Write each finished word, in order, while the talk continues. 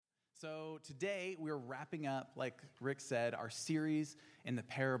So today we're wrapping up, like Rick said, our series in the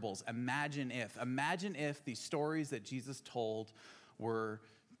parables. Imagine if these stories that Jesus told were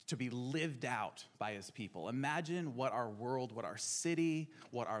to be lived out by his people. Imagine what our world, what our city,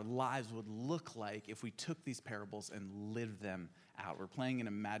 what our lives would look like if we took these parables and lived them out. We're playing an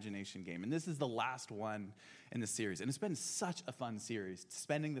imagination game. And this is the last one in the series. And it's been such a fun series,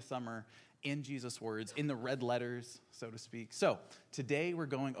 spending the summer in Jesus' words, in the red letters, so to speak. So today we're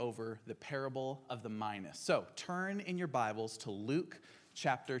going over the parable of the minas. So turn in your Bibles to Luke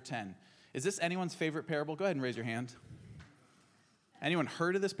chapter 10. Is this anyone's favorite parable? Go ahead and raise your hand. Anyone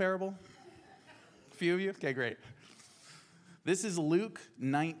heard of this parable? A few of you? Okay, great. This is Luke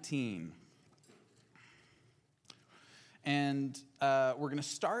 19. And we're going to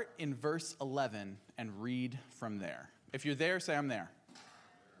start in verse 11 and read from there. If you're there, say I'm there.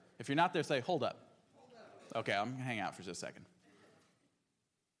 If you're not there, say hold up. Okay, I'm going to hang out for just a second.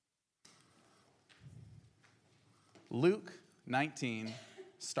 Luke 19,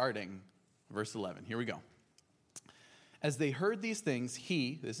 starting verse 11. Here we go. As they heard these things,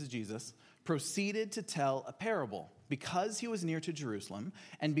 he, this is Jesus, proceeded to tell a parable because he was near to Jerusalem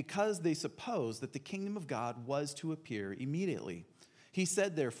and because they supposed that the kingdom of God was to appear immediately. He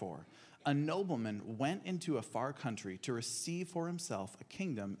said, therefore, a nobleman went into a far country to receive for himself a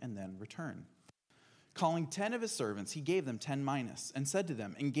kingdom and then return. Calling 10 of his servants, he gave them 10 minas and said to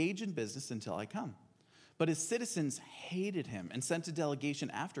them, engage in business until I come. But his citizens hated him and sent a delegation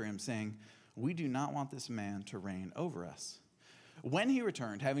after him, saying, we do not want this man to reign over us. When he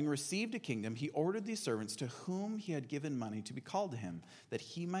returned, having received a kingdom, he ordered these servants to whom he had given money to be called to him, that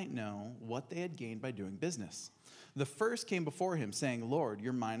he might know what they had gained by doing business. The first came before him, saying, Lord,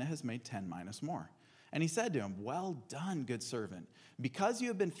 your mina has made 10 minas more. And he said to him, well done, good servant. Because you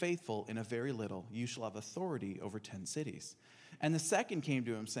have been faithful in a very little, you shall have authority over 10 cities. And the second came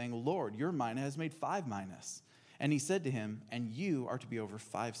to him, saying, Lord, your mina has made 5 minas. And he said to him, and you are to be over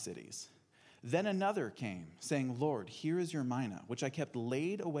 5 cities. Then another came, saying, Lord, here is your mina, which I kept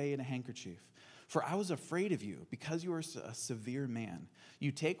laid away in a handkerchief. For I was afraid of you, because you are a severe man.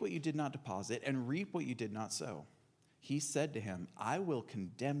 You take what you did not deposit and reap what you did not sow. He said to him, I will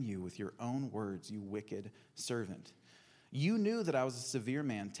condemn you with your own words, you wicked servant. You knew that I was a severe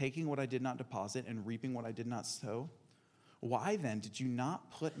man, taking what I did not deposit and reaping what I did not sow. Why then did you not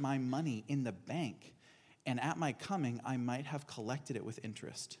put my money in the bank? And at my coming, I might have collected it with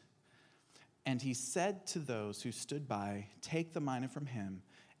interest. And he said to those who stood by, take the mina from him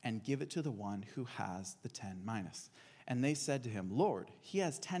and give it to the one who has the 10 minas. And they said to him, Lord, he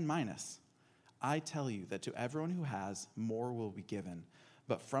has 10 minas. I tell you that to everyone who has, more will be given.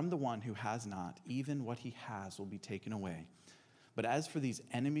 But from the one who has not, even what he has will be taken away. But as for these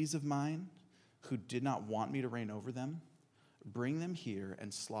enemies of mine, who did not want me to reign over them, bring them here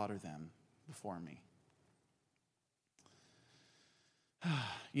and slaughter them before me.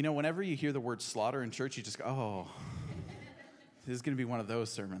 You know, whenever you hear the word slaughter in church, you just go, oh, this is going to be one of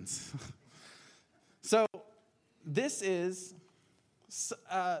those sermons. So this is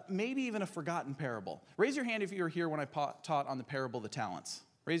maybe even a forgotten parable. Raise your hand if you were here when I taught on the parable of the talents.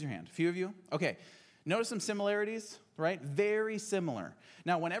 Raise your hand. A few of you? Okay. Notice some similarities, right? Very similar.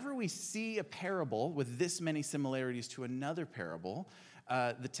 Now, whenever we see a parable with this many similarities to another parable,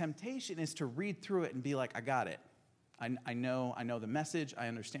 the temptation is to read through it and be like, I got it. I know the message. I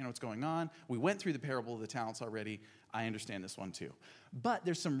understand what's going on. We went through the parable of the talents already. I understand this one too. But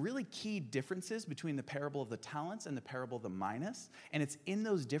there's some really key differences between the parable of the talents and the parable of the minas. And it's in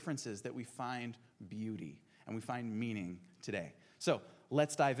those differences that we find beauty and we find meaning today. So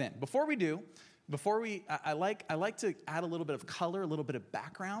let's dive in. I like to add a little bit of color, a little bit of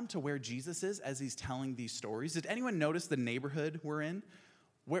background to where Jesus is as he's telling these stories. Did anyone notice the neighborhood we're in?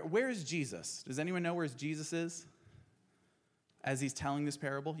 Where is Jesus? Does anyone know where Jesus is as he's telling this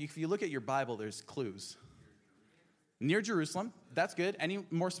parable? If you look at your Bible, there's clues. Near Jerusalem. That's good. Any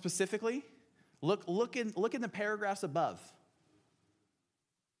more specifically? Look in the paragraphs above.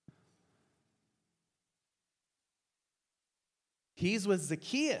 He's with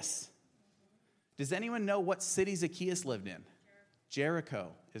Zacchaeus. Does anyone know what city Zacchaeus lived in?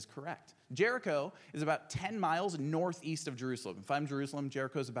 Jericho is correct. Jericho is about 10 miles northeast of Jerusalem. If I'm Jerusalem,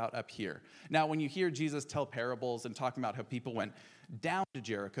 Jericho's about up here. Now, when you hear Jesus tell parables and talking about how people went down to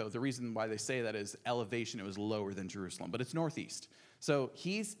Jericho, the reason why they say that is elevation. It was lower than Jerusalem, but it's northeast. So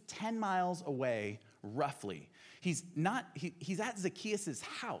he's 10 miles away, roughly. He's at Zacchaeus'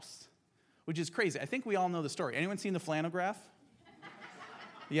 house, which is crazy. I think we all know the story. Anyone seen the flannel graph?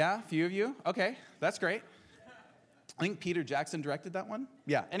 Yeah, a few of you? Okay, that's great. I think Peter Jackson directed that one.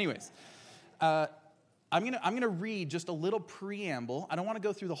 Yeah, anyways. I'm gonna read just a little preamble. I don't want to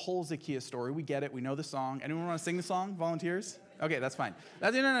go through the whole Zacchaeus story. We get it. We know the song. Anyone want to sing the song? Volunteers? Okay, that's fine.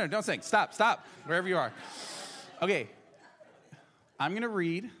 No, don't sing. Stop, wherever you are. Okay, I'm gonna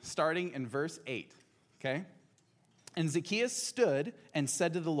read starting in verse 8, okay? And Zacchaeus stood and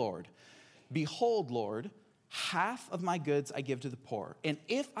said to the Lord, "Behold, Lord, half of my goods I give to the poor, and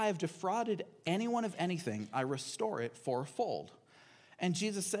if I have defrauded anyone of anything, I restore it fourfold." And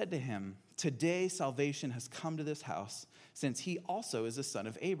Jesus said to him, "Today salvation has come to this house, since he also is a son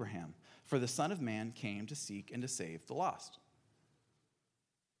of Abraham. For the Son of Man came to seek and to save the lost."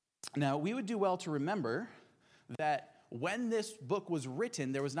 Now, we would do well to remember that when this book was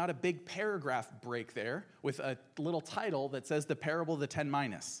written, there was not a big paragraph break there with a little title that says the parable of the 10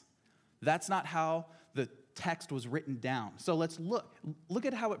 minas. That's not how the text was written down. So let's look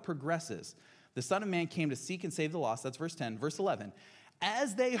at how it progresses. The Son of Man came to seek and save the lost. That's verse 10. Verse 11.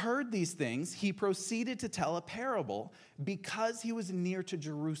 As they heard these things, he proceeded to tell a parable because he was near to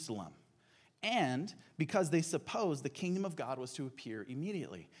Jerusalem and because they supposed the kingdom of God was to appear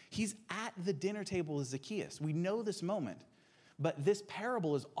immediately. He's at the dinner table with Zacchaeus. We know this moment, but this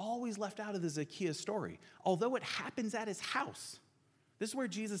parable is always left out of the Zacchaeus story, although it happens at his house. This is where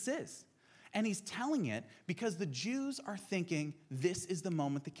Jesus is. And he's telling it because the Jews are thinking this is the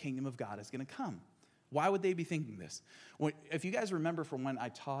moment the kingdom of God is going to come. Why would they be thinking this? If you guys remember from when I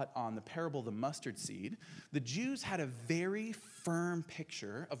taught on the parable of the mustard seed, the Jews had a very firm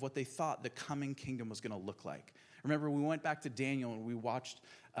picture of what they thought the coming kingdom was going to look like. Remember, we went back to Daniel and we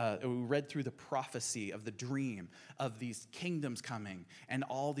read through the prophecy of the dream of these kingdoms coming and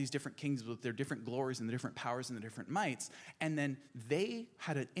all these different kingdoms with their different glories and the different powers and the different mights. And then they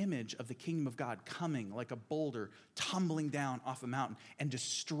had an image of the kingdom of God coming like a boulder tumbling down off a mountain and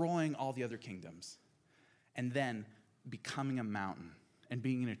destroying all the other kingdoms. And then becoming a mountain and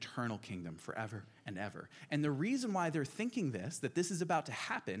being an eternal kingdom forever and ever. And the reason why they're thinking that this is about to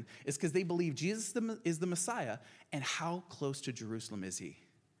happen, is because they believe Jesus is the Messiah. And how close to Jerusalem is he?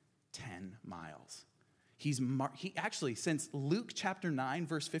 10 miles. He actually, since Luke chapter 9,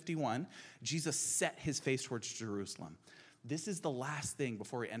 verse 51, Jesus set his face towards Jerusalem. This is the last thing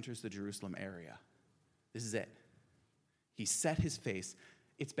before he enters the Jerusalem area. This is it. He set his face.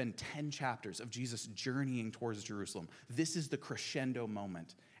 It's been 10 chapters of Jesus journeying towards Jerusalem. This is the crescendo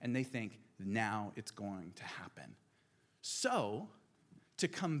moment. And they think, now it's going to happen. So, to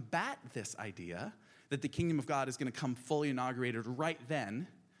combat this idea that the kingdom of God is going to come fully inaugurated right then,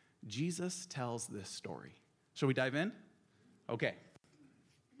 Jesus tells this story. Shall we dive in? Okay.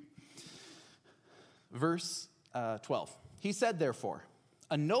 Verse 12. He said, therefore,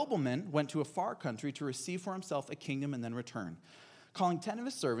 a nobleman went to a far country to receive for himself a kingdom and then return. Calling 10 of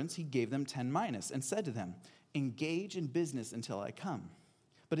his servants, he gave them 10 minas and said to them, engage in business until I come.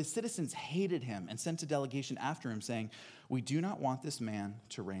 But his citizens hated him and sent a delegation after him, saying, we do not want this man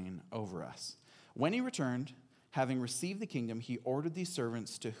to reign over us. When he returned, having received the kingdom, he ordered these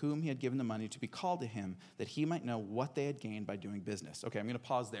servants to whom he had given the money to be called to him, that he might know what they had gained by doing business. Okay, I'm going to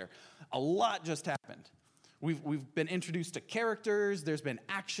pause there. A lot just happened. We've been introduced to characters, there's been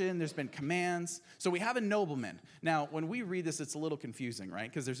action, there's been commands. So we have a nobleman. Now, when we read this, it's a little confusing, right?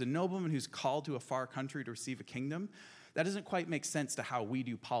 Because there's a nobleman who's called to a far country to receive a kingdom. That doesn't quite make sense to how we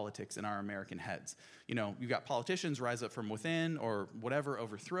do politics in our American heads. You know, you've got politicians rise up from within or whatever,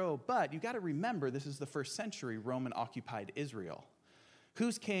 overthrow, but you've got to remember this is the first century Roman-occupied Israel.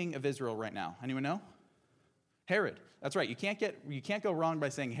 Who's king of Israel right now? Anyone know? Herod. That's right. You can't go wrong by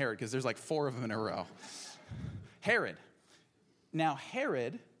saying Herod because there's like 4 of them in a row. Herod. Now,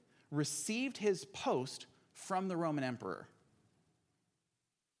 Herod received his post from the Roman emperor.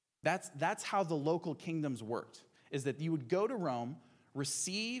 That's how the local kingdoms worked, is that you would go to Rome,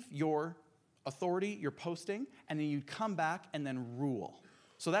 receive your authority, your posting, and then you'd come back and then rule.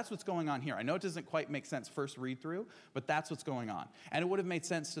 So that's what's going on here. I know it doesn't quite make sense first read through, but that's what's going on. And it would have made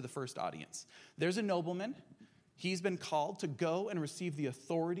sense to the first audience. There's a nobleman. He's been called to go and receive the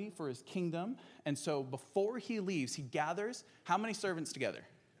authority for his kingdom. And so before he leaves, he gathers how many servants together?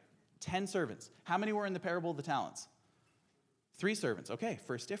 10 servants. How many were in the parable of the talents? 3 servants. Okay,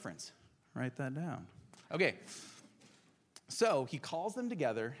 first difference. Write that down. Okay. So he calls them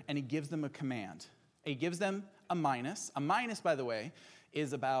together and he gives them a command. He gives them a minas. A minas, by the way,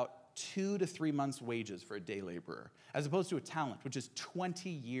 is about 2 to 3 months' wages for a day laborer, as opposed to a talent, which is 20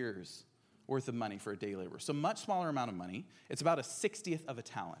 years worth of money for a day laborer. So much smaller amount of money. It's about a 60th of a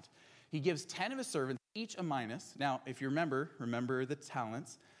talent. He gives 10 of his servants, each a minas. Now, if you remember the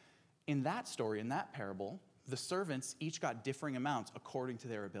talents. In that story, in that parable, the servants each got differing amounts according to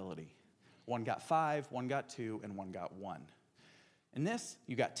their ability. One got 5, one got 2, and one got 1. In this,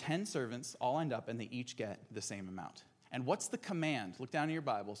 you got 10 servants all lined up, and they each get the same amount. And what's the command? Look down in your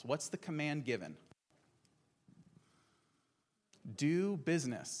Bibles. What's the command given? Do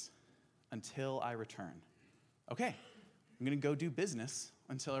business until I return. Okay, I'm going to go do business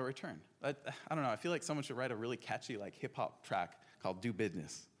until I return. I don't know. I feel like someone should write a really catchy hip-hop track called Do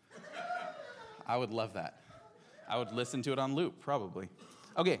Business. I would love that. I would listen to it on loop, probably.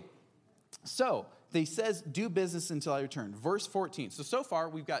 Okay, so they says, do business until I return. Verse 14. So far,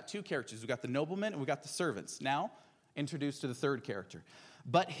 we've got two characters. We've got the nobleman and we've got the servants. Now, introduced to the third character.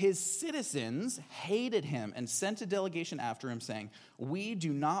 But his citizens hated him and sent a delegation after him saying, we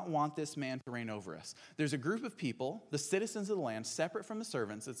do not want this man to reign over us. There's a group of people, the citizens of the land, separate from the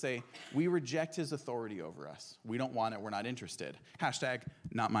servants, that say, we reject his authority over us. We don't want it. We're not interested. Hashtag,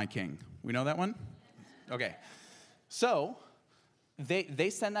 not my king. We know that one? Okay. So they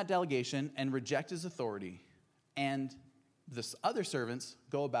send that delegation and reject his authority, and the other servants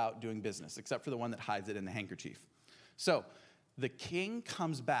go about doing business, except for the one that hides it in the handkerchief. So the king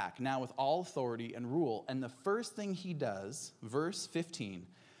comes back now with all authority and rule, and the first thing he does, verse 15,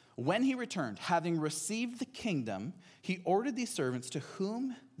 when he returned, having received the kingdom, he ordered these servants to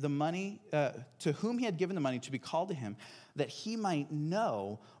whom he had given the money to be called to him, that he might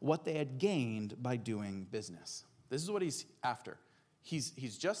know what they had gained by doing business. This is what he's after.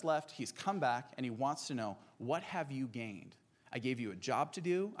 He's just left, he's come back, and he wants to know, what have you gained? I gave you a job to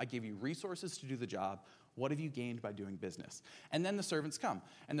do, I gave you resources to do the job. What have you gained by doing business? And then the servants come,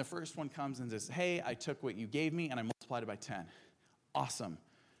 and the first one comes and says, hey, I took what you gave me, and I multiplied it by 10. Awesome.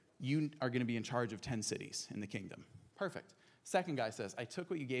 You are going to be in charge of 10 cities in the kingdom. Perfect. Second guy says, I took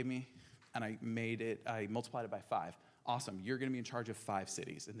what you gave me, and I multiplied it by 5. Awesome. You're going to be in charge of 5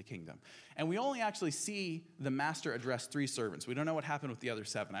 cities in the kingdom. And we only actually see the master address 3 servants. We don't know what happened with the other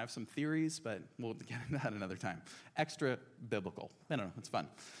 7. I have some theories, but we'll get into that another time. Extra biblical. I don't know. It's fun.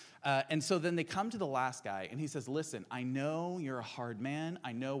 And so then they come to the last guy, and he says, listen, I know you're a hard man.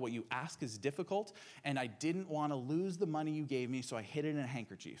 I know what you ask is difficult, and I didn't want to lose the money you gave me, so I hid it in a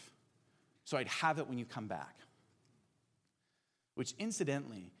handkerchief, so I'd have it when you come back. Which,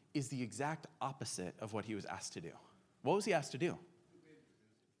 incidentally, is the exact opposite of what he was asked to do. What was he asked to do?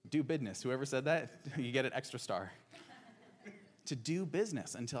 Do business. Whoever said that, you get an extra star. To do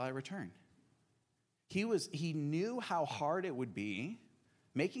business until I return. He knew how hard it would be.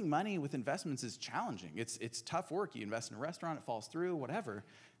 Making money with investments is challenging. It's tough work. You invest in a restaurant, it falls through, whatever.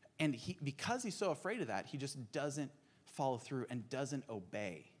 And because he's so afraid of that, he just doesn't follow through and doesn't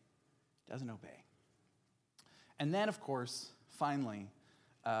obey. And then, of course, finally,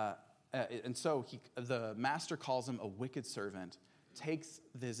 the master calls him a wicked servant, takes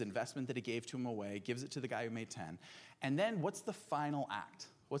his investment that he gave to him away, gives it to the guy who made 10. And then what's the final act?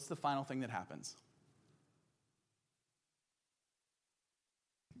 What's the final thing that happens?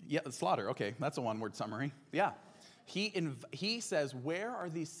 Yeah, slaughter. Okay, that's a one-word summary. Yeah. He says, where are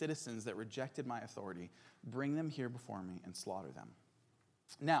these citizens that rejected my authority? Bring them here before me and slaughter them.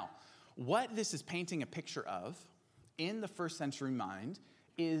 Now, what this is painting a picture of in the first century mind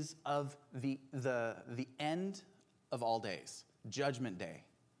is of the end of all days, Judgment Day.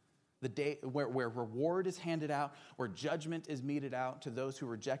 The day where reward is handed out, where judgment is meted out to those who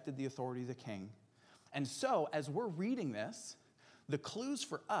rejected the authority of the king. And so, as we're reading this, the clues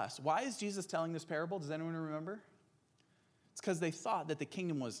for us, why is Jesus telling this parable? Does anyone remember? It's because they thought that the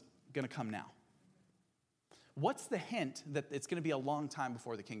kingdom was going to come now. What's the hint that it's going to be a long time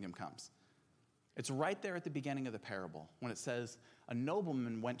before the kingdom comes? It's right there at the beginning of the parable when it says, a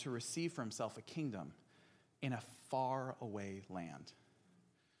nobleman went to receive for himself a kingdom in a faraway land.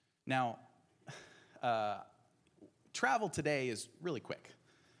 Now, travel today is really quick.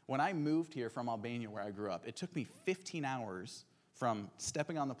 When I moved here from Albania, where I grew up, it took me 15 hours from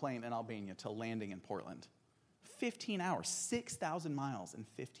stepping on the plane in Albania to landing in Portland. 15 hours, 6,000 miles in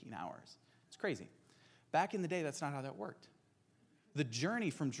 15 hours. It's crazy. Back in the day, that's not how that worked. The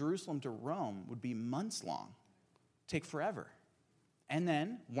journey from Jerusalem to Rome would be months long, take forever. And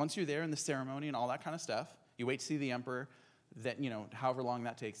then, once you're there in the ceremony and all that kind of stuff, you wait to see the emperor, that, however long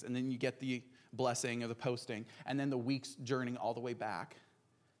that takes, and then you get the blessing or the posting, and then the week's journey all the way back.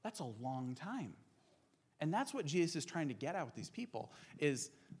 That's a long time. And that's what Jesus is trying to get at with these people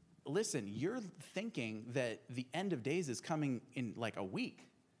is, listen, you're thinking that the end of days is coming in like a week.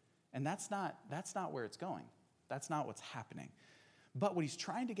 And that's not where it's going. That's not what's happening. But what he's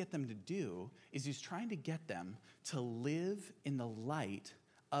trying to get them to do is he's trying to get them to live in the light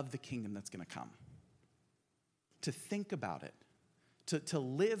of the kingdom that's going to come. To think about it. To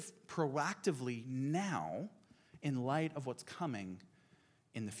live proactively now in light of what's coming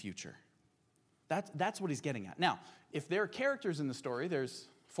in the future. That's what he's getting at. Now, if there are characters in the story, there's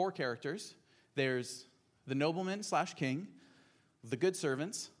 4 characters. There's the nobleman / king, the good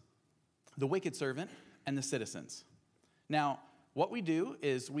servants, the wicked servant, and the citizens. Now, what we do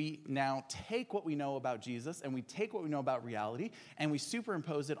is we now take what we know about Jesus and we take what we know about reality and we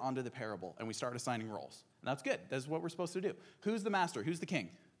superimpose it onto the parable and we start assigning roles. And that's good. That's what we're supposed to do. Who's the master? Who's the king?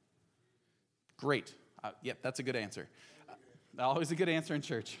 Great. Yep, that's a good answer. Always a good answer in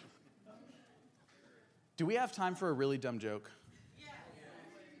church. Do we have time for a really dumb joke? Yeah.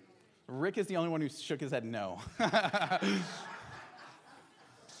 Rick is the only one who shook his head no.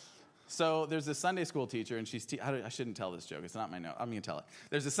 So there's a Sunday school teacher, and she's I shouldn't tell this joke. It's not my note. I'm going to tell it.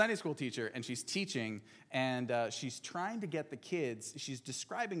 There's a Sunday school teacher, and she's teaching, and she's trying to get the kids. She's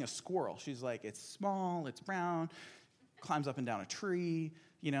describing a squirrel. She's like, it's small, it's brown, climbs up and down a tree.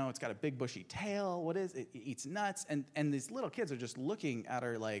 You know, it's got a big bushy tail. What is it? It eats nuts. And these little kids are just looking at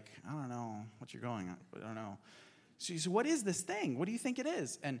her like, I don't know what you're going on. I don't know. She says, what is this thing? What do you think it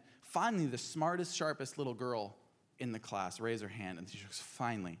is? And finally, the smartest, sharpest little girl in the class raised her hand, and she goes,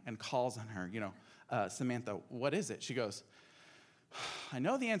 finally, and calls on her, Samantha, what is it? She goes, I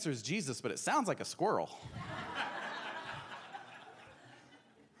know the answer is Jesus, but it sounds like a squirrel.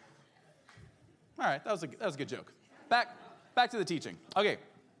 All right, that was a good joke. Back to the teaching. Okay.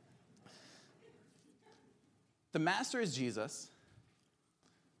 The master is Jesus.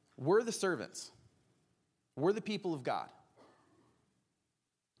 We're the servants. We're the people of God.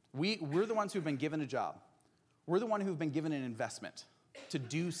 We're the ones who've been given a job. We're the one who've been given an investment to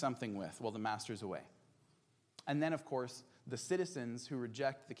do something with while the master's away. And then, of course, the citizens who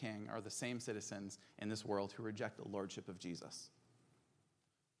reject the king are the same citizens in this world who reject the lordship of Jesus.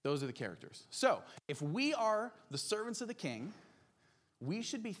 Those are the characters. So, if we are the servants of the king, we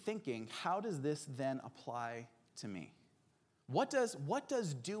should be thinking, how does this then apply to me? What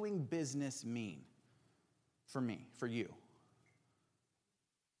does doing business mean for me, for you?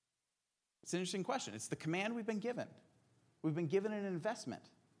 It's an interesting question. It's the command we've been given. We've been given an investment.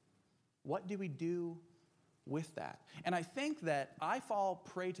 What do we do with that? And I think that I fall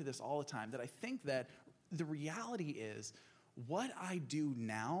prey to this all the time, that I think that the reality is what I do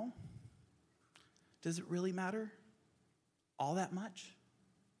now, does it really matter all that much?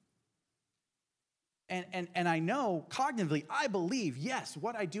 And I know cognitively, I believe, yes,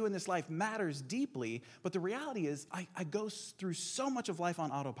 what I do in this life matters deeply, but the reality is I go through so much of life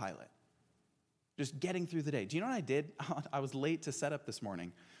on autopilot, just getting through the day. Do you know what I did? I was late to set up this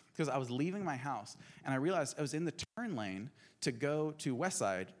morning because I was leaving my house, and I realized I was in the turn lane to go to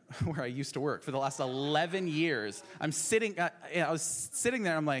Westside, where I used to work for the last 11 years. I was sitting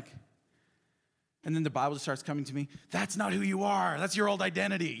there, I'm like, and then the Bible just starts coming to me. That's not who you are. That's your old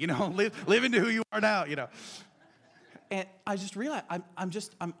identity. Live into who you are now. And I just realized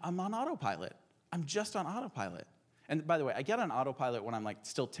I'm on autopilot. I'm just on autopilot. And by the way, I get on autopilot when I'm like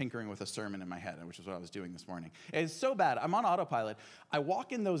still tinkering with a sermon in my head, which is what I was doing this morning. It's so bad. I'm on autopilot. I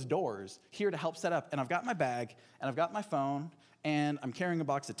walk in those doors here to help set up, and I've got my bag, and I've got my phone, and I'm carrying a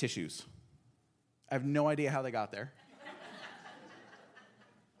box of tissues. I have no idea how they got there.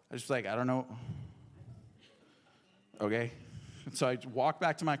 I was just like, I don't know. Okay. So I walk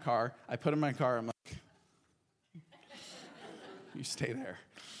back to my car. I put in my car. I'm like, you stay there.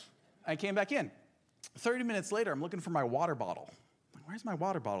 I came back in. 30 minutes later, I'm looking for my water bottle. I'm like, where's my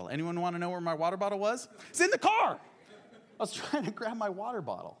water bottle? Anyone want to know where my water bottle was? It's in the car. I was trying to grab my water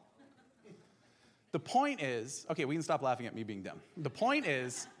bottle. The point is, okay, we can stop laughing at me being dumb. The point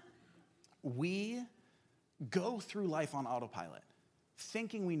is, we go through life on autopilot,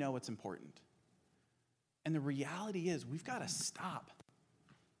 thinking we know what's important. And the reality is, we've got to stop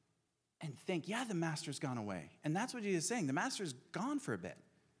and think, yeah, the master's gone away. And that's what Jesus is saying. The master's gone for a bit.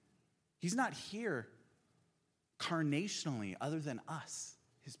 He's not here carnationally other than us,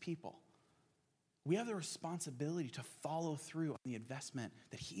 his people. We have the responsibility to follow through on the investment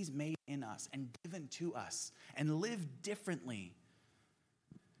that he's made in us and given to us and live differently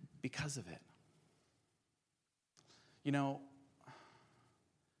because of it.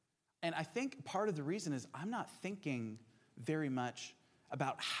 And I think part of the reason is I'm not thinking very much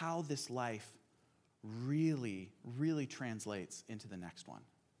about how this life really, really translates into the next one.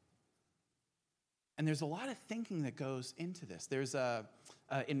 And there's a lot of thinking that goes into this. There's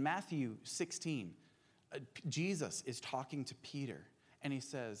in Matthew 16, Jesus is talking to Peter, and he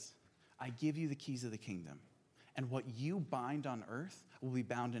says, I give you the keys of the kingdom. And what you bind on earth will be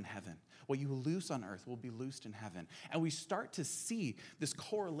bound in heaven. What you loose on earth will be loosed in heaven. And we start to see this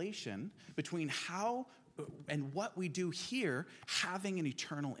correlation between how and what we do here having an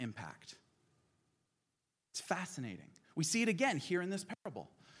eternal impact. It's fascinating. We see it again here in this parable.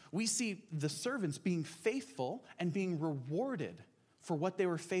 We see the servants being faithful and being rewarded for what they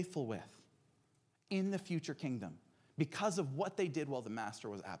were faithful with in the future kingdom because of what they did while the master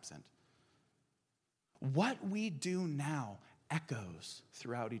was absent. What we do now echoes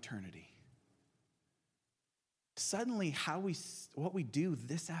throughout eternity. Suddenly, what we do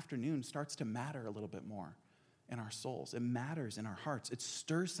this afternoon starts to matter a little bit more in our souls. It matters in our hearts. It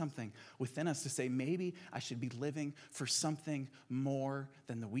stirs something within us to say, maybe I should be living for something more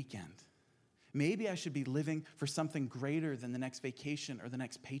than the weekend. Maybe I should be living for something greater than the next vacation or the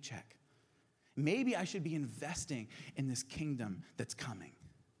next paycheck. Maybe I should be investing in this kingdom that's coming.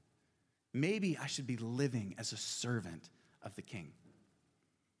 Maybe I should be living as a servant of the King.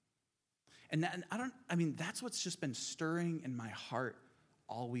 And that's what's just been stirring in my heart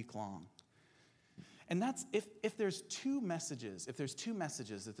all week long. And that's, if there's two messages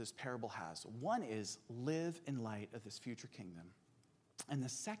that this parable has, one is live in light of this future kingdom. And the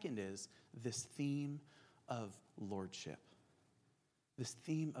second is this theme of lordship. This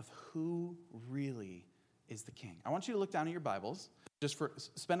theme of who really is the King. I want you to look down at your Bibles,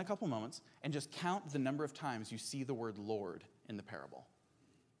 spend a couple moments, and just count the number of times you see the word Lord in the parable.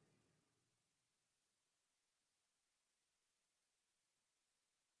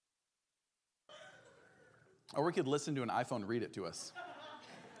 Or we could listen to an iPhone read it to us.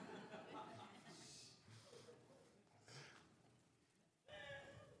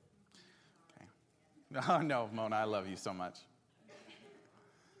 Okay. Oh, no, Mona, I love you so much.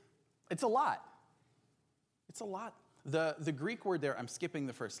 It's a lot. It's a lot. The Greek word there, I'm skipping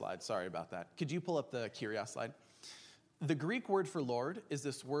the first slide. Sorry about that. Could you pull up the Kyrios slide? The Greek word for Lord is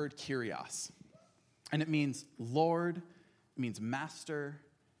this word Kyrios. And it means Lord, it means master,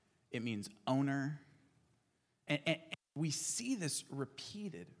 it means owner. And we see this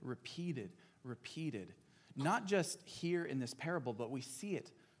repeated, not just here in this parable, but we see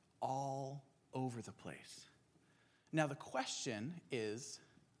it all over the place. Now, the question is,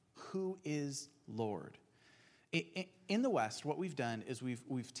 who is Lord? In the West, what we've done is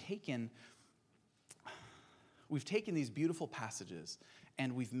we've taken these beautiful passages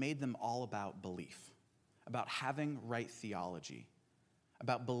and we've made them all about belief, about having right theology,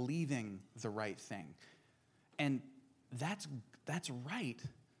 about believing the right thing. And that's right,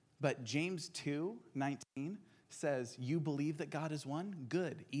 but James 2:19 says, you believe that God is one?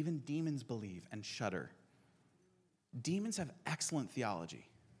 Good. Even demons believe and shudder. Demons have excellent theology.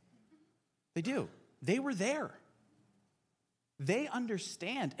 They do. They were there. They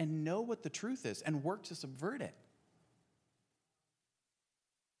understand and know what the truth is and work to subvert it.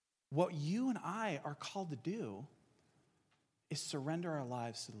 What you and I are called to do is surrender our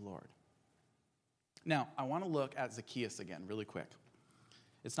lives to the Lord. Now, I want to look at Zacchaeus again really quick.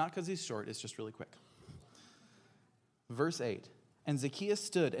 It's not because he's short, it's just really quick. Verse 8, and Zacchaeus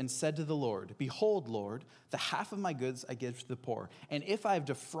stood and said to the Lord, behold, Lord, the half of my goods I give to the poor, and if I have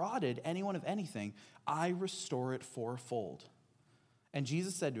defrauded anyone of anything, I restore it fourfold. And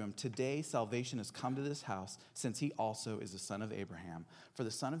Jesus said to him, today salvation has come to this house, since he also is the son of Abraham. For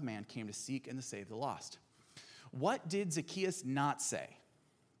the Son of Man came to seek and to save the lost. What did Zacchaeus not say?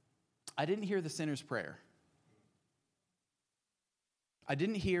 I didn't hear the sinner's prayer. I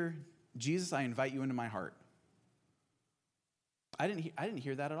didn't hear, Jesus, I invite you into my heart. I didn't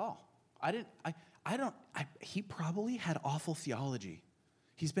hear that at all. He probably had awful theology.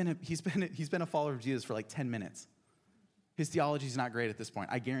 He's been a follower of Jesus for like 10 minutes. His theology is not great at this point.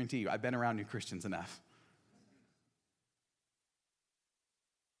 I guarantee you. I've been around new Christians enough.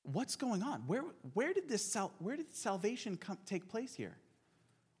 What's going on? Where did salvation take place here?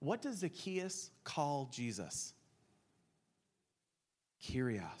 What does Zacchaeus call Jesus?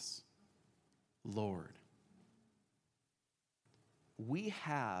 Kyrios, Lord. We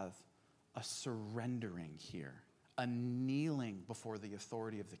have a surrendering here, a kneeling before the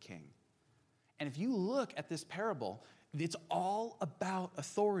authority of the King. And if you look at this parable, it's all about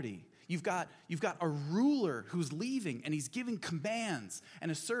authority. You've got a ruler who's leaving and he's giving commands,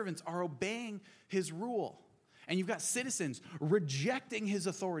 and his servants are obeying his rule. And you've got citizens rejecting his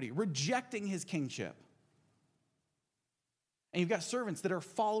authority, rejecting his kingship. And you've got servants that are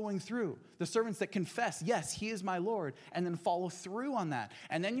following through. The servants that confess, yes, he is my Lord, and then follow through on that.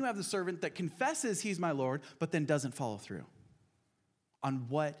 And then you have the servant that confesses he's my Lord, but then doesn't follow through on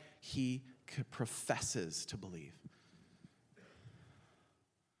what he professes to believe.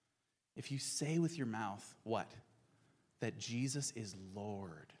 If you say with your mouth, what? That Jesus is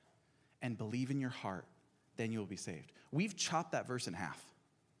Lord, and believe in your heart, then you'll be saved. We've chopped that verse in half.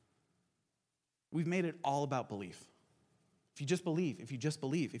 We've made it all about belief. If you just believe, if you just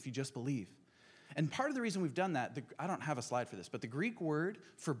believe, if you just believe. And part of the reason we've done that, I don't have a slide for this, but the Greek word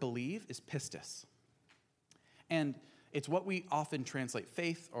for believe is pistis. And it's what we often translate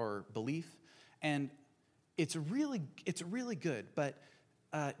faith or belief. And it's really good. But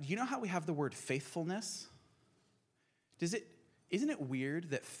you know how we have the word faithfulness? Isn't it weird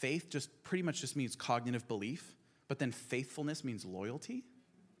that faith just pretty much just means cognitive belief, but then faithfulness means loyalty,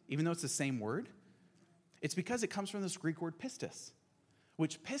 even though it's the same word? It's because it comes from this Greek word pistis,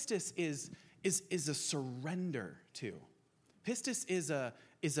 which pistis is a surrender to. Pistis is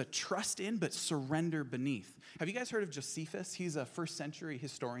a trust in, but surrender beneath. Have you guys heard of Josephus? He's a first century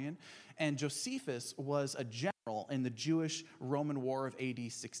historian. And Josephus was a general in the Jewish-Roman War of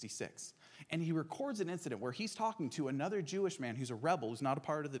AD 66. And he records an incident where he's talking to another Jewish man who's a rebel, who's not a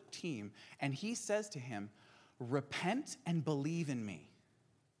part of the team. And he says to him, repent and believe in me.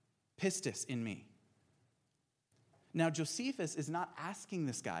 Pistis, in me. Now, Josephus is not asking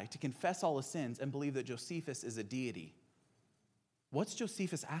this guy to confess all his sins and believe that Josephus is a deity. What's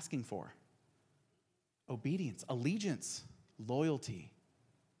Josephus asking for? Obedience, allegiance, loyalty.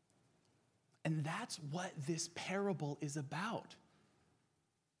 And that's what this parable is about.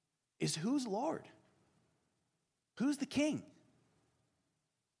 Is who's Lord? Who's the king?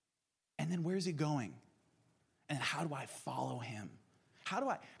 And then where's he going? And how do I follow him? How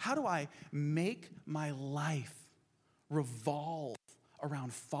do I make my life revolve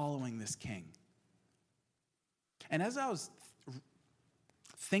around following this king? And as I was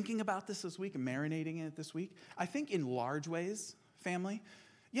thinking about this week and marinating in it this week, I think in large ways, family,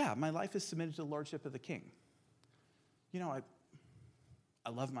 yeah, my life is submitted to the lordship of the king. You know, I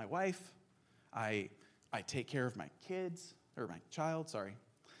love my wife. I take care of my kids, or my child, sorry.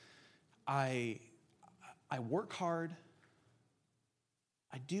 I work hard.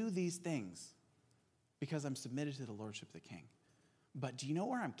 I do these things because I'm submitted to the lordship of the king. But do you know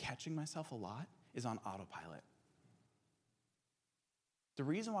where I'm catching myself a lot? Is on autopilot. The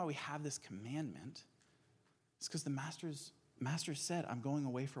reason why we have this commandment is because the master said, I'm going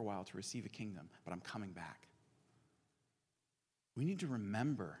away for a while to receive a kingdom, but I'm coming back. We need to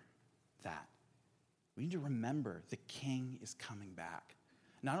remember that. We need to remember the king is coming back.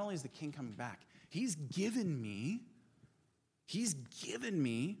 Not only is the king coming back, he's given me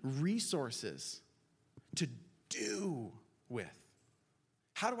resources to do with.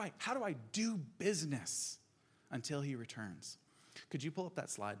 How do I do business until he returns? Could you pull up that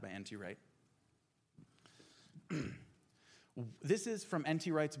slide by N.T. Wright? This is from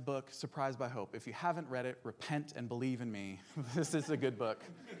N.T. Wright's book, Surprised by Hope. If you haven't read it, repent and believe in me. This is a good book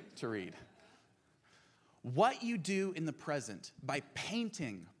to read. What you do in the present by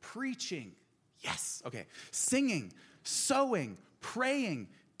painting, preaching, yes, okay, singing, sewing, praying,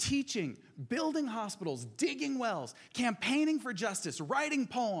 teaching, building hospitals, digging wells, campaigning for justice, writing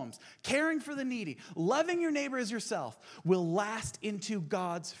poems, caring for the needy, loving your neighbor as yourself will last into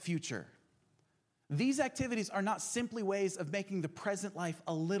God's future. These activities are not simply ways of making the present life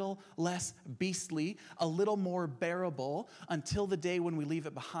a little less beastly, a little more bearable until the day when we leave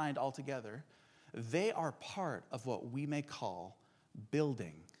it behind altogether. They are part of what we may call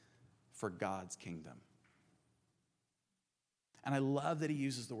building for God's kingdom. And I love that he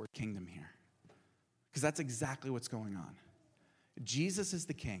uses the word kingdom here, because that's exactly what's going on. Jesus is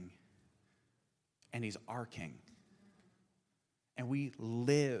the king, and he's our king. And we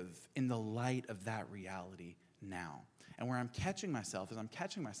live in the light of that reality now. And where I'm catching myself is I'm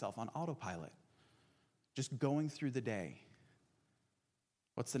catching myself on autopilot, just going through the day.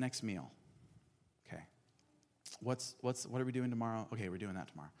 What's the next meal? Okay. What are we doing tomorrow? Okay, we're doing that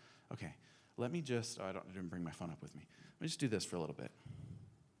tomorrow. Okay. Let me just, I didn't bring my phone up with me. Let me just do this for a little bit.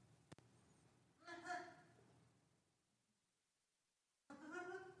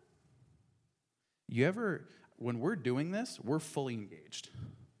 You ever, when we're doing this, we're fully engaged.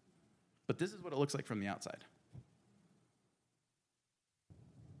 But this is what it looks like from the outside.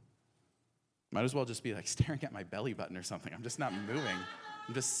 Might as well just be like staring at my belly button or something. I'm just not moving.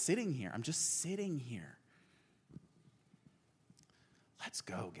 I'm just sitting here. Let's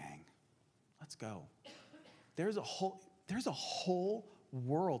go, gang. Let's go. There's a whole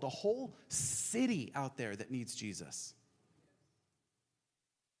world, a whole city out there that needs Jesus.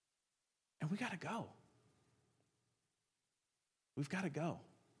 And we got to go. We've got to go.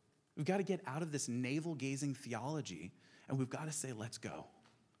 We've got to get out of this navel-gazing theology, and we've got to say, let's go.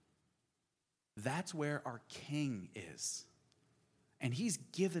 That's where our king is. And he's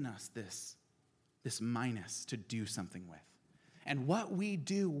given us this minus to do something with. And what we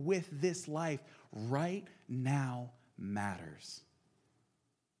do with this life right now matters.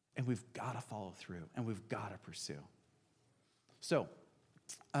 And we've got to follow through, and we've got to pursue. So,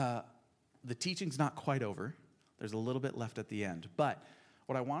 the teaching's not quite over. There's a little bit left at the end. But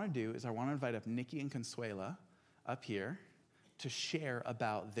what I want to do is I want to invite up Nikki and Consuela up here to share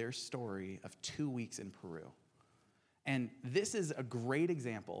about their story of 2 weeks in Peru. And this is a great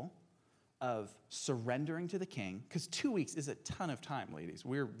example of surrendering to the King, because 2 weeks is a ton of time, ladies.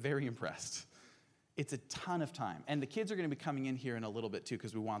 We're very impressed. It's a ton of time. And the kids are going to be coming in here in a little bit, too,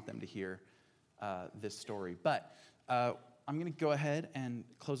 because we want them to hear this story. But I'm going to go ahead and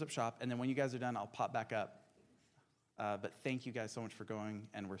close up shop, and then when you guys are done, I'll pop back up. But thank you guys so much for going,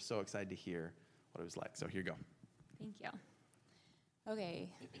 and we're so excited to hear what it was like. So here you go. Thank you. Okay,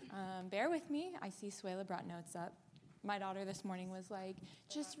 bear with me. I see Suela brought notes up. My daughter this morning was like,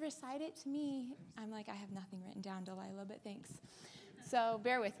 just recite it to me. I'm like, I have nothing written down, Delilah, but thanks. So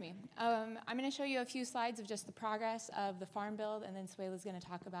bear with me. I'm going to show you a few slides of just the progress of the farm build, and then Suela's going to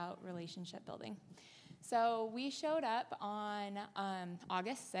talk about relationship building. So we showed up on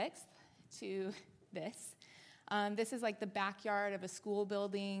August 6th to this. This is like the backyard of a school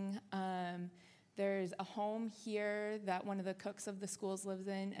building. There's a home here that one of the cooks of the schools lives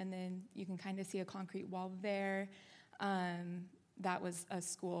in, and then you can kind of see a concrete wall there. That was a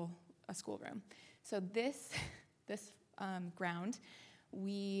schoolroom. So this ground,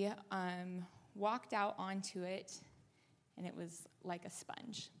 we walked out onto it, and it was like a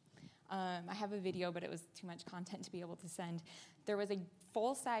sponge. I have a video, but it was too much content to be able to send. There was a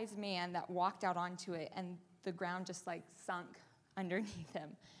full-size man that walked out onto it, and the ground just like sunk underneath him.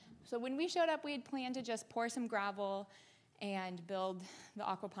 So when we showed up, we had planned to just pour some gravel and build the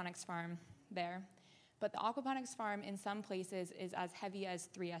aquaponics farm there. But the aquaponics farm in some places is as heavy as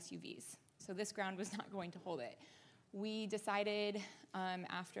 3 SUVs. So this ground was not going to hold it. We decided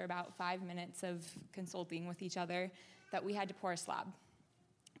after about 5 minutes of consulting with each other that we had to pour a slab.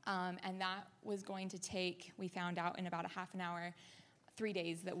 And that was going to take, we found out in about a half an hour, 3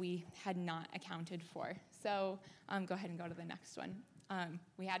 days that we had not accounted for. So go ahead and go to the next one.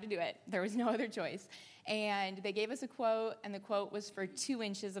 We had to do it. There was no other choice. And they gave us a quote, and the quote was for 2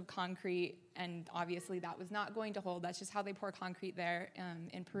 inches of concrete, and obviously that was not going to hold. That's just how they pour concrete there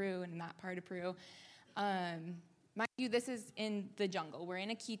in Peru and in that part of Peru. Mind you, this is in the jungle. We're in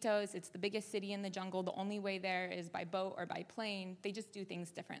Iquitos. It's the biggest city in the jungle. The only way there is by boat or by plane. They just do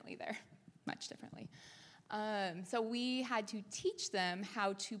things differently there, much differently. So we had to teach them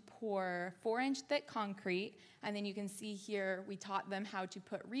how to pour 4-inch thick concrete, and then you can see here we taught them how to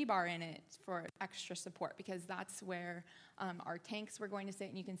put rebar in it for extra support, because that's where our tanks were going to sit.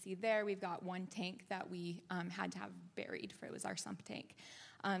 And you can see there we've got one tank that we had to have buried, for it was our sump tank.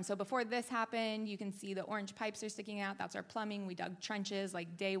 So before this happened, you can see the orange pipes are sticking out. That's our plumbing. We dug trenches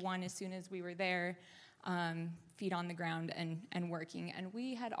like day one as soon as we were there, feet on the ground and working. And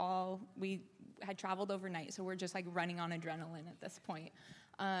we had traveled overnight, so we're just like running on adrenaline at this point.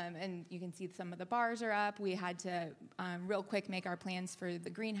 And you can see some of the bars are up. We had to real quick make our plans for the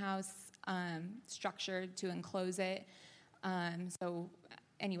greenhouse structure to enclose it. So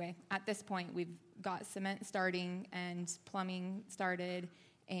anyway, at this point, we've got cement starting and plumbing started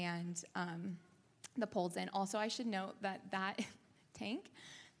and the poles in. Also, I should note that tank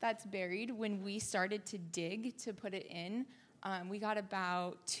that's buried, when we started to dig to put it in, we got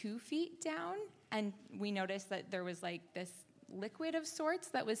about 2 feet down, and we noticed that there was like this liquid of sorts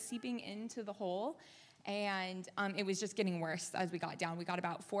that was seeping into the hole, and it was just getting worse as we got down. We got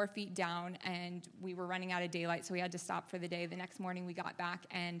about 4 feet down, and we were running out of daylight, so we had to stop for the day. The next morning we got back,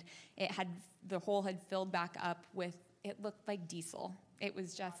 and the hole had filled back up with, it looked like diesel. It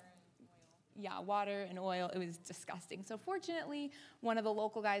was just... water and oil. It was disgusting. So fortunately, one of the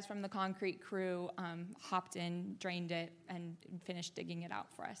local guys from the concrete crew hopped in, drained it, and finished digging it out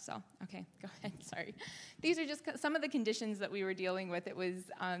for us. So, okay, go ahead. Sorry. These are just some of the conditions that we were dealing with. It was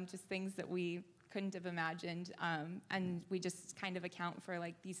just things that we couldn't have imagined, and we just kind of account for,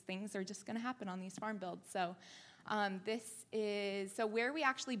 like, these things are just going to happen on these farm builds. So this is, so where we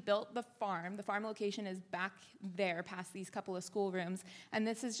actually built the farm location is back there past these couple of schoolrooms, and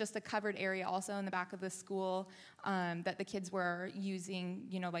this is just a covered area also in the back of the school that the kids were using,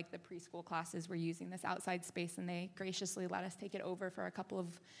 like the preschool classes were using this outside space, and they graciously let us take it over for a couple of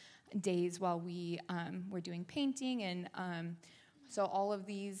days while we were doing painting. And so all of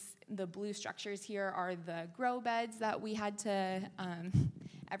these, the blue structures here are the grow beds that we had to,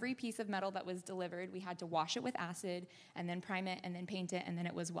 every piece of metal that was delivered, we had to wash it with acid and then prime it and then paint it, and then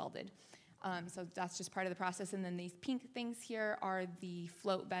it was welded. So that's just part of the process. And then these pink things here are the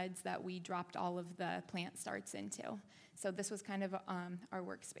float beds that we dropped all of the plant starts into. So this was kind of our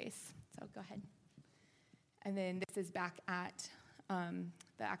workspace. So go ahead. And then this is back at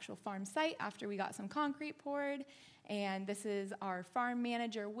the actual farm site after we got some concrete poured. And this is our farm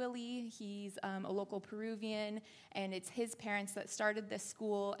manager, Willie. He's a local Peruvian, and it's his parents that started this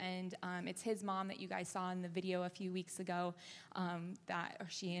school, and it's his mom that you guys saw in the video a few weeks ago, that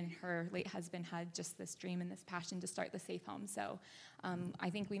she and her late husband had just this dream and this passion to start the Safe Home. So I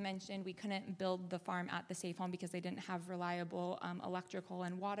think we mentioned we couldn't build the farm at the Safe Home because they didn't have reliable electrical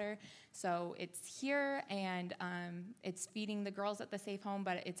and water. So it's here, and it's feeding the girls at the Safe Home,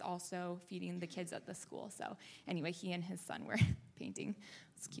 but it's also feeding the kids at the school. So anyway, he and his son were painting.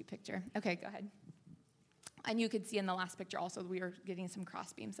 It's a cute picture. Okay, go ahead. And you could see in the last picture also we were getting some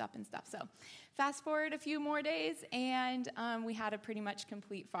cross beams up and stuff. So fast forward a few more days, and we had a pretty much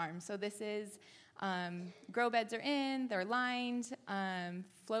complete farm. So this is grow beds are in, they're lined.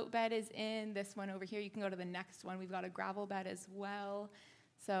 Float bed is in. This one over here, you can go to the next one. We've got a gravel bed as well.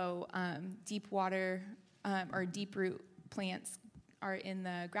 So deep water or deep root plants are in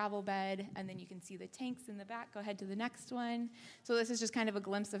the gravel bed, and then you can see the tanks in the back. Go ahead to the next one. So this is just kind of a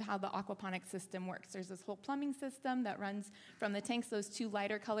glimpse of how the aquaponics system works. There's this whole plumbing system that runs from the tanks. Those two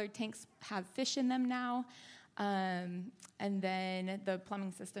lighter colored tanks have fish in them now. And then the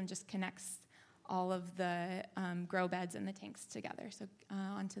plumbing system just connects all of the grow beds and the tanks together. So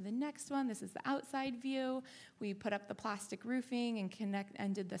on to the next one. This is the outside view. We put up the plastic roofing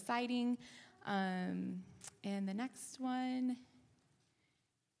and did the siding. And the next one,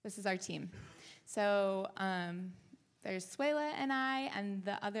 this is our team. So there's Suela and I and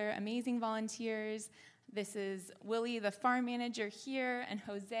the other amazing volunteers. This is Willie, the farm manager here, and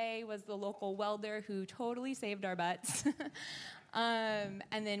Jose was the local welder who totally saved our butts. And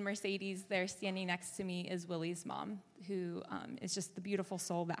then Mercedes there standing next to me is Willie's mom, who is just the beautiful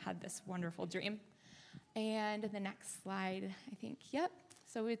soul that had this wonderful dream. And the next slide, I think, yep.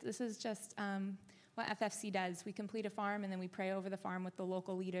 So this is just what FFC does. We complete a farm, and then we pray over the farm with the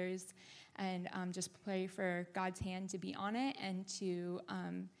local leaders and just pray for God's hand to be on it and to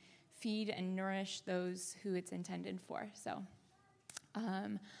feed and nourish those who it's intended for. So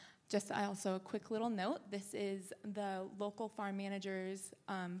just also a quick little note. This is the local farm manager's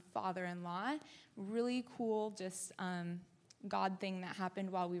father-in-law. Really cool just God thing that happened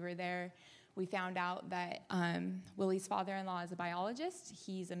while we were there. We found out that Willie's father-in-law is a biologist.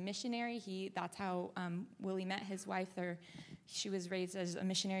 He's a missionary. That's how Willie met his wife. She was raised as a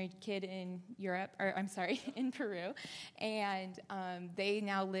missionary kid in in Peru. And they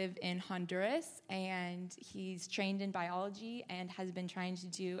now live in Honduras. And he's trained in biology and has been trying to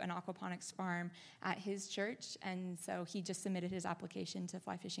do an aquaponics farm at his church. And so he just submitted his application to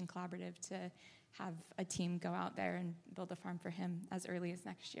Fly Fishing Collaborative to have a team go out there and build a farm for him as early as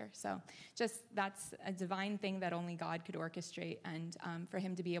next year. So just that's a divine thing that only God could orchestrate, and for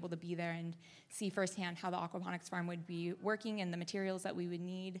him to be able to be there and see firsthand how the aquaponics farm would be working and the materials that we would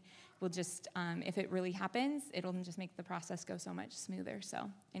need will just, if it really happens, it'll just make the process go so much smoother. So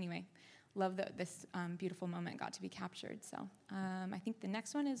anyway, love that this beautiful moment got to be captured. So I think the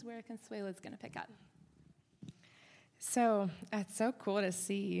next one is where Consuela's going to pick up. So that's so cool to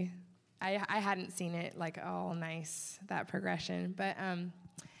see. I hadn't seen it like all nice, that progression. But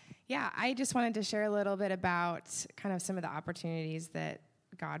I just wanted to share a little bit about kind of some of the opportunities that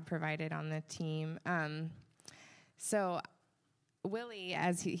God provided on the team. So Willie,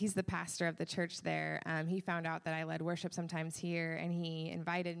 as he's the pastor of the church there, he found out that I led worship sometimes here, and he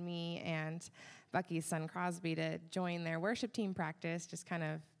invited me and Bucky's son Crosby to join their worship team practice, just kind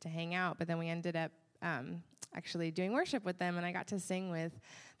of to hang out. But then we ended up actually doing worship with them, and I got to sing with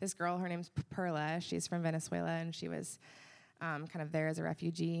this girl. Her name's Perla. She's from Venezuela, and she was kind of there as a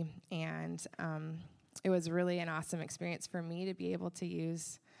refugee. And it was really an awesome experience for me to be able to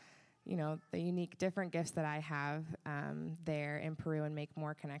use, the unique different gifts that I have there in Peru and make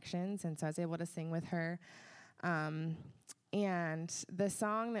more connections. And so I was able to sing with her. And the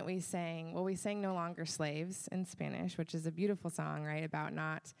song that we sang No Longer Slaves in Spanish, which is a beautiful song, right, about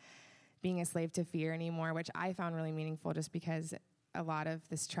not being a slave to fear anymore, which I found really meaningful just because a lot of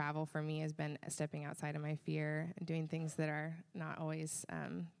this travel for me has been stepping outside of my fear and doing things that are not always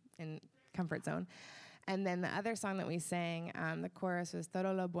in comfort zone. And then the other song that we sang, the chorus was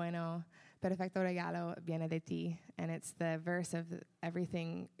Todo lo bueno, perfecto regalo viene de ti. And it's the verse of every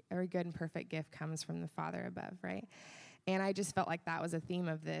good and perfect gift comes from the Father above, right? And I just felt like that was a theme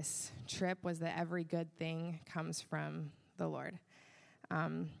of this trip, was that every good thing comes from the Lord.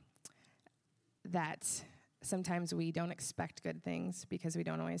 That sometimes we don't expect good things because we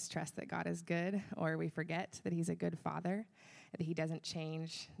don't always trust that God is good, or we forget that he's a good father, that he doesn't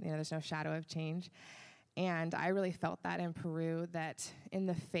change, there's no shadow of change. And I really felt that in Peru, that in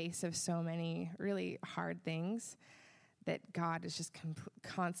the face of so many really hard things, that God is just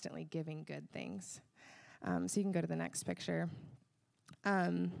constantly giving good things. So you can go to the next picture.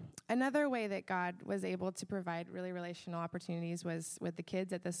 Another way that God was able to provide really relational opportunities was with the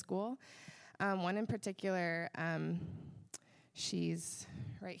kids at the school. One in particular, she's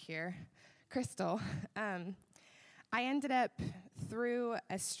right here, Crystal. I ended up, through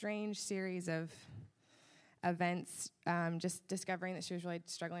a strange series of events, just discovering that she was really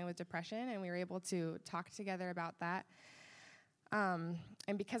struggling with depression, and we were able to talk together about that.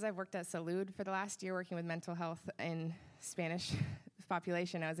 And because I've worked at Salud for the last year working with mental health in Spanish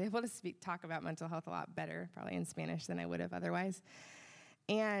population, I was able to talk about mental health a lot better, probably in Spanish, than I would have otherwise.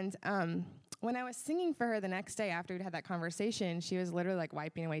 And when I was singing for her the next day after we'd had that conversation, she was literally like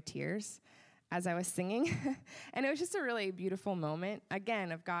wiping away tears as I was singing. And it was just a really beautiful moment,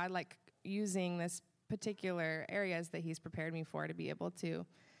 again, of God like using this particular areas that he's prepared me for to be able to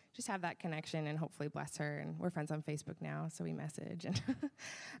just have that connection and hopefully bless her. And we're friends on Facebook now, so we message. And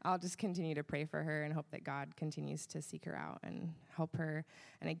I'll just continue to pray for her and hope that God continues to seek her out and help her.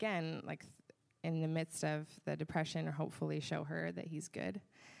 And again, like in the midst of the depression, or hopefully show her that he's good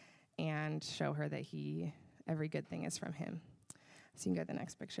and show her that every good thing is from him. So you can go to the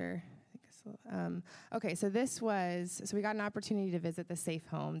next picture. Okay, so we got an opportunity to visit the safe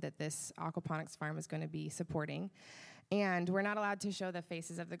home that this aquaponics farm is going to be supporting. And we're not allowed to show the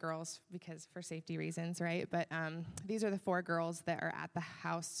faces of the girls because for safety reasons, right? But these are the 4 girls that are at the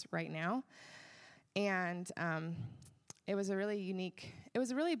house right now. And it was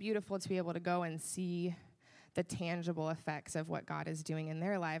really beautiful to be able to go and see the tangible effects of what God is doing in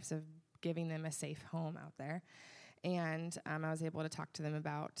their lives, of giving them a safe home out there. And I was able to talk to them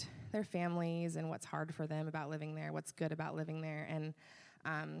about their families and what's hard for them about living there, what's good about living there. And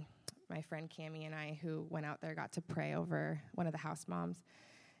my friend Cammie and I, who went out there, got to pray over one of the house moms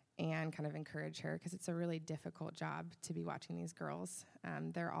and kind of encourage her, because it's a really difficult job to be watching these girls.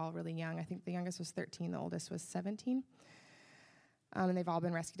 They're all really young. I think the youngest was 13, the oldest was 17. And they've all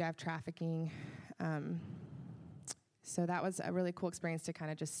been rescued out of trafficking. So that was a really cool experience to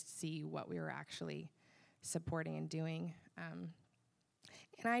kind of just see what we were actually supporting and doing. And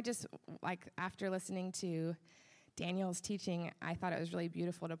I just, like, after listening to Daniel's teaching, I thought it was really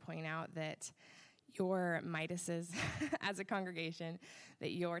beautiful to point out that your Midases as a congregation,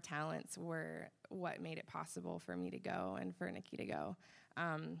 that your talents were what made it possible for me to go and for Nikki to go.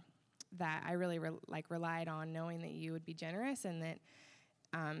 That I really relied on, knowing that you would be generous, and that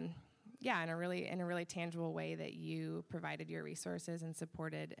in a really tangible way, that you provided your resources and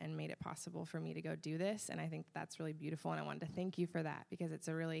supported and made it possible for me to go do this. And I think that's really beautiful, and I wanted to thank you for that, because it's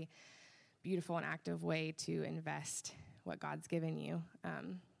a really beautiful and active way to invest what God's given you.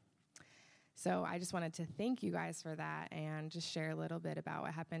 So I just wanted to thank you guys for that and just share a little bit about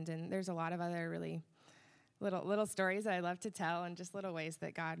what happened. And there's a lot of other really little stories that I love to tell, and just little ways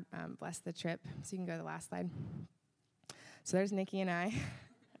that God blessed the trip. So you can go to the last slide. So there's Nikki and I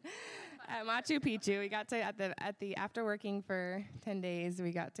at Machu Picchu. We got to, after working for 10 days,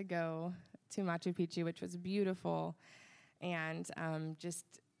 we got to go to Machu Picchu, which was beautiful. And just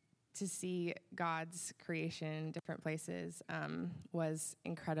to see God's creation in different places was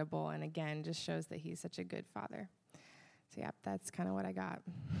incredible. And again, just shows that he's such a good father. So yeah, that's kind of what I got.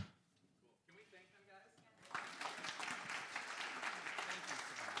 Can we thank them, guys? Thank you so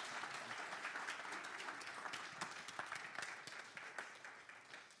much.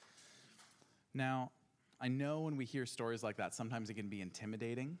 Now, I know when we hear stories like that, sometimes it can be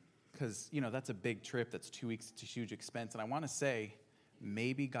intimidating, because, that's a big trip. That's 2 weeks. It's a huge expense. And I want to say,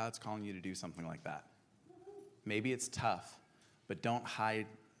 maybe God's calling you to do something like that. Maybe it's tough, but don't hide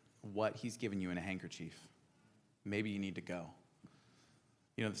what he's given you in a handkerchief. Maybe you need to go.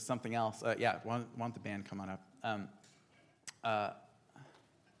 There's something else. Want the band come on up.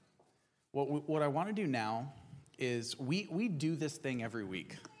 What I want to do now is we do this thing every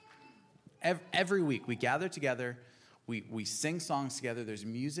week. Every week we gather together, we sing songs together, there's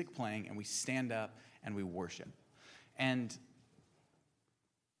music playing, and we stand up and we worship. And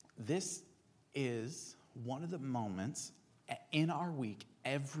this is one of the moments in our week,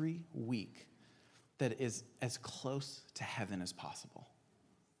 every week, that is as close to heaven as possible,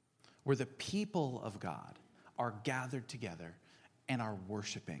 where the people of God are gathered together and are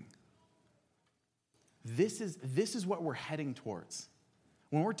worshiping. This is what we're heading towards.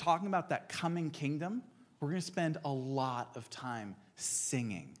 When we're talking about that coming kingdom, we're going to spend a lot of time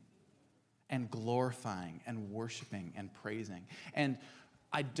singing and glorifying and worshiping and praising. And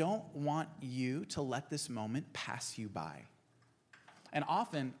I don't want you to let this moment pass you by. And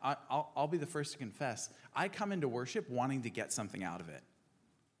often, I'll be the first to confess, I come into worship wanting to get something out of it.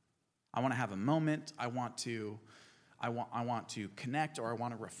 I want to have a moment. I want to I want to connect, or I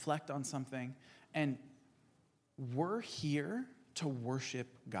want to reflect on something. And we're here to worship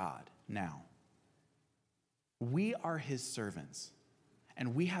God now. We are his servants,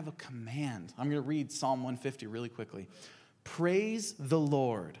 and we have a command. I'm going to read Psalm 150 really quickly. Praise the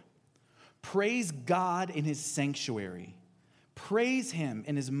Lord. Praise God in his sanctuary. Praise him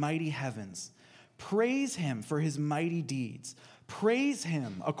in his mighty heavens. Praise him for his mighty deeds. Praise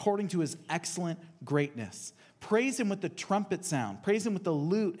him according to his excellent greatness. Praise him with the trumpet sound. Praise him with the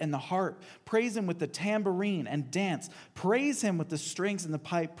lute and the harp. Praise him with the tambourine and dance. Praise him with the strings and the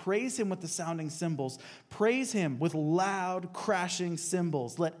pipe. Praise him with the sounding cymbals. Praise him with loud crashing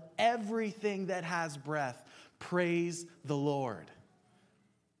cymbals. Let everything that has breath praise the Lord.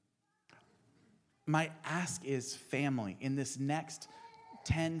 My ask is, family, in this next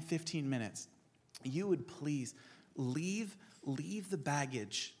 10, 15 minutes, you would please leave the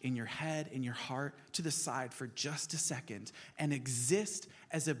baggage in your head, in your heart, to the side for just a second and exist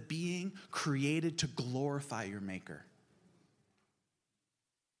as a being created to glorify your Maker.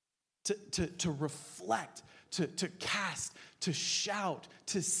 To reflect, to cast, to shout,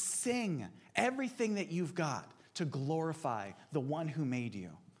 to sing everything that you've got to glorify the one who made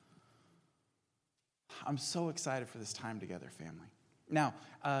you. I'm so excited for this time together, family. Now,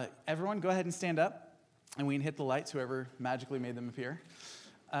 everyone go ahead and stand up. And we can hit the lights, whoever magically made them appear.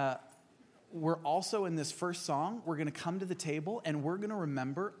 We're also, in this first song, we're going to come to the table and we're going to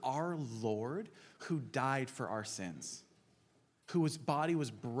remember our Lord who died for our sins, whose body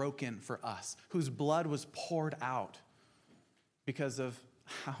was broken for us, whose blood was poured out because of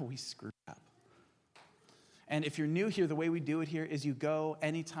how we screwed up. And if you're new here, the way we do it here is you go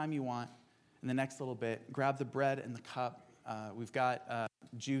anytime you want in the next little bit, grab the bread and the cup. We've got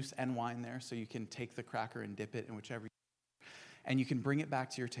juice and wine there, so you can take the cracker and dip it in whichever. And you can bring it back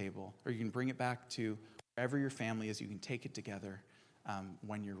to your table, or you can bring it back to wherever your family is. You can take it together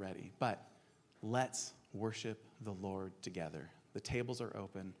when you're ready. But let's worship the Lord together. The tables are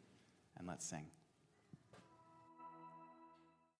open, and let's sing.